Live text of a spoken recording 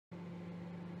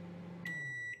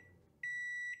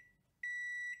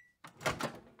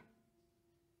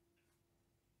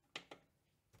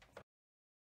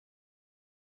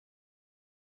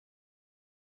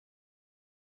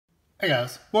Hey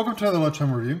guys, welcome to another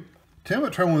Lunchtime review. Today I'm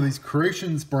going to try one of these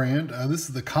Creations brand. This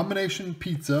is the combination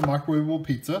pizza, microwavable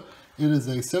pizza. It is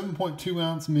a 7.2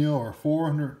 ounce meal or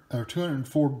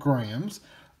 204 grams.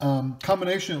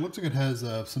 Combination, it looks like it has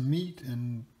some meat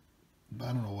and I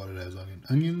don't know what it has,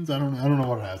 onions, I don't know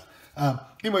what it has.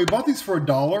 Anyway, bought these for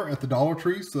 $1 at the Dollar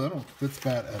Tree, so I don't think that's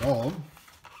bad at all.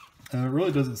 And it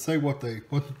really doesn't say what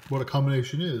a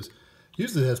combination is.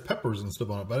 Usually it has peppers and stuff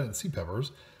on it, but I didn't see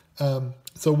peppers.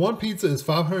 So one pizza is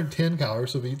 510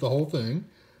 calories, so if you eat the whole thing.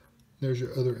 There's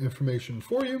your other information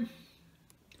for you.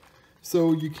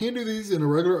 So you can do these in a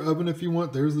regular oven if you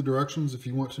want. There's the directions if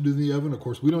you want to do the oven. Of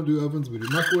course, we don't do ovens, we do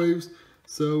microwaves.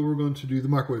 So we're going to do the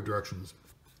microwave directions.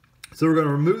 So we're going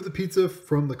to remove the pizza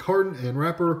from the carton and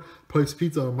wrapper, place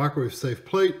pizza on a microwave safe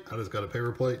plate. I just got a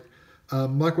paper plate.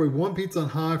 Microwave one pizza on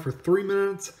high for 3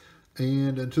 minutes,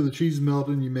 and until the cheese is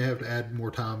melted. You may have to add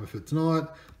more time if it's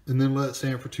not, and then let it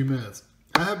stand for 2 minutes.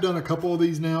 I have done a couple of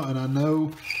these now, and I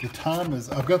know the time is,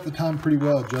 I've got the time pretty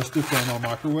well adjusted for my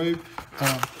microwave.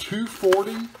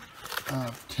 240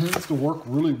 tends to work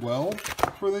really well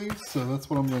for these, so that's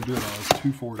what I'm going to do now, is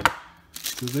 240.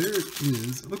 So there it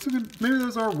is. It looks like maybe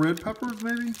those are red peppers,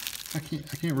 maybe? I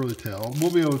can't really tell.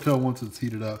 We'll be able to tell once it's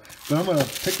heated up. But I'm going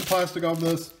to take the plastic off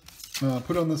this,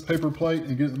 put it on this paper plate,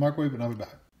 and get it in the microwave, and I'll be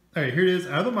back. All right, here it is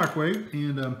out of the microwave,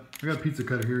 and I got a pizza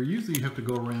cutter here. Usually you have to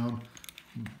go around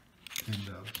and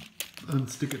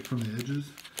unstick it from the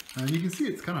edges. You can see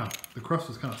it's the crust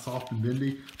is kind of soft and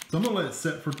bendy. So I'm gonna let it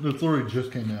set for, it's already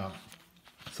just came out.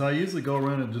 So I usually go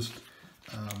around and just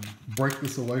break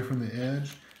this away from the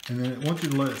edge. And then I want you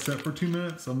to let it set for 2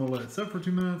 minutes. So I'm gonna let it set for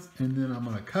 2 minutes, and then I'm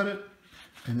gonna cut it,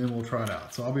 and then we'll try it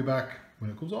out. So I'll be back when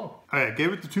it cools off. All right, I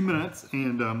gave it the 2 minutes,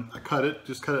 and I cut it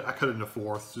into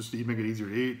fourths, just to make it easier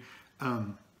to eat.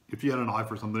 If you had a knife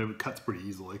or something, it cuts pretty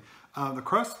easily. The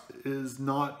crust is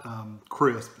not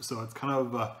crisp, so it's kind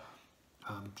of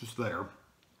just there.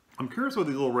 I'm curious what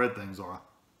these little red things are.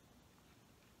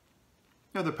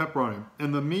 Yeah, they're pepperoni.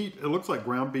 And the meat, it looks like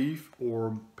ground beef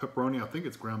or pepperoni. I think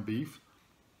it's ground beef.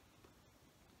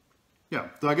 Yeah,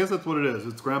 so I guess that's what it is.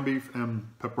 It's ground beef and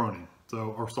pepperoni.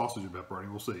 So, or sausage and pepperoni,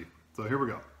 we'll see. So here we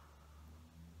go.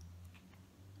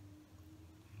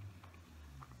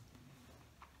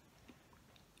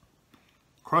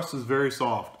 Crust is very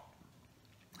soft,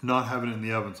 not having it in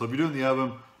the oven. So if you do it in the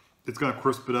oven, it's gonna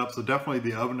crisp it up. So definitely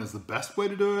the oven is the best way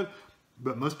to do it.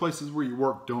 But most places where you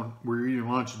work where you're eating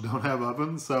lunch don't have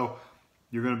ovens. So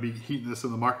you're gonna be heating this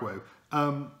in the microwave.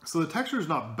 So the texture is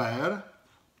not bad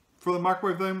for the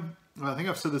microwave thing. I think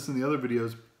I've said this in the other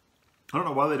videos. I don't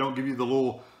know why they don't give you the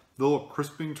little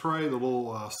crisping tray, the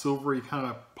little silvery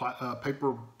kind of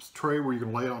paper tray where you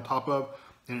can lay it on top of,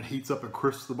 and it heats up and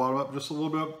crisps the bottom up just a little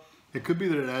bit. It could be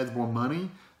that it adds more money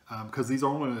because these are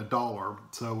only $1,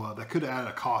 so that could add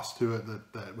a cost to it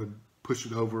that would push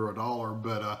it over $1.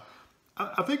 But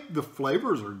I think the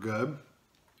flavors are good.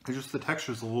 It's just the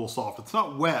texture is a little soft. It's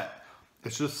not wet,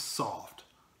 it's just soft.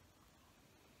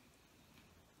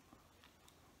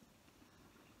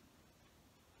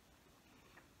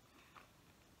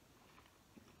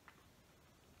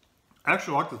 I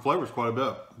actually like the flavors quite a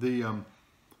bit. The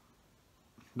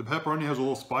pepperoni has a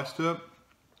little spice to it.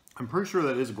 I'm pretty sure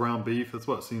that is ground beef. That's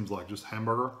what it seems like, just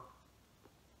hamburger.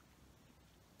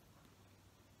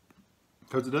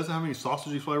 Because it doesn't have any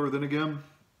sausagey flavor, then again,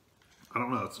 I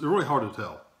don't know. It's really hard to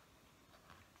tell.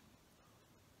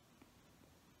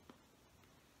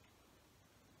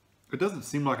 It doesn't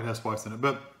seem like it has spice in it,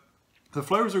 but the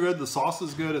flavors are good. The sauce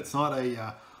is good. It's not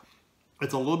a...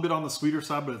 it's a little bit on the sweeter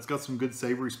side, but it's got some good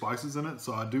savory spices in it.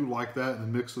 So I do like that. And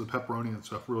the mix of the pepperoni and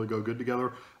stuff really go good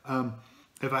together.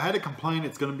 If I had to complain,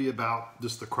 it's going to be about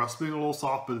just the crust being a little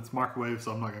soft, but it's microwave,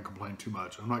 so I'm not going to complain too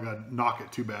much. I'm not going to knock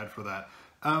it too bad for that.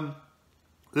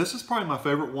 This is probably my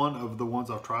favorite one of the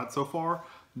ones I've tried so far.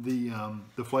 The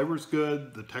flavor's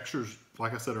good. The textures,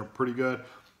 like I said, are pretty good.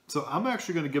 So I'm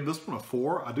actually going to give this one a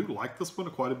 4. I do like this one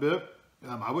quite a bit.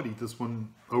 I would eat this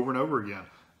one over and over again.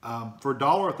 For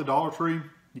 $1 at the Dollar Tree,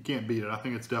 you can't beat it. I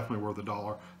think it's definitely worth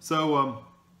 $1. So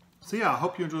yeah, I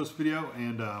hope you enjoyed this video,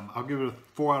 and I'll give it a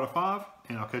 4 out of 5,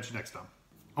 and I'll catch you next time.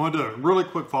 I want to do a really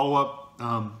quick follow-up.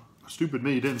 Stupid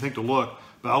me, didn't think to look,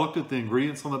 but I looked at the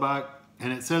ingredients on the back,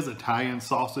 and it says Italian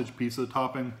sausage pizza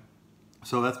topping.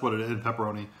 So that's what it is,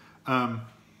 pepperoni. And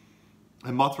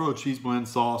mozzarella cheese blend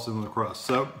sauce and the crust.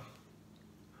 So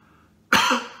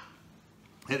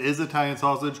it is Italian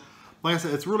sausage. Like I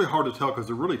said, it's really hard to tell because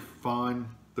they're really fine.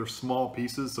 They're small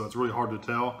pieces, so it's really hard to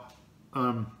tell.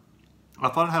 I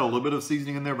thought it had a little bit of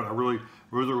seasoning in there, but I really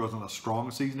wasn't a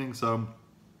strong seasoning. So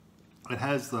it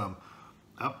has I'm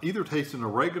either tasting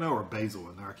oregano or basil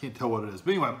in there. I can't tell what it is.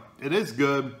 But anyway, it is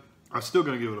good. I'm still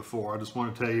going to give it a 4. I just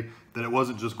want to tell you that it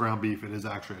wasn't just ground beef. It is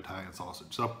actually Italian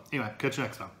sausage. So anyway, catch you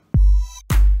next time.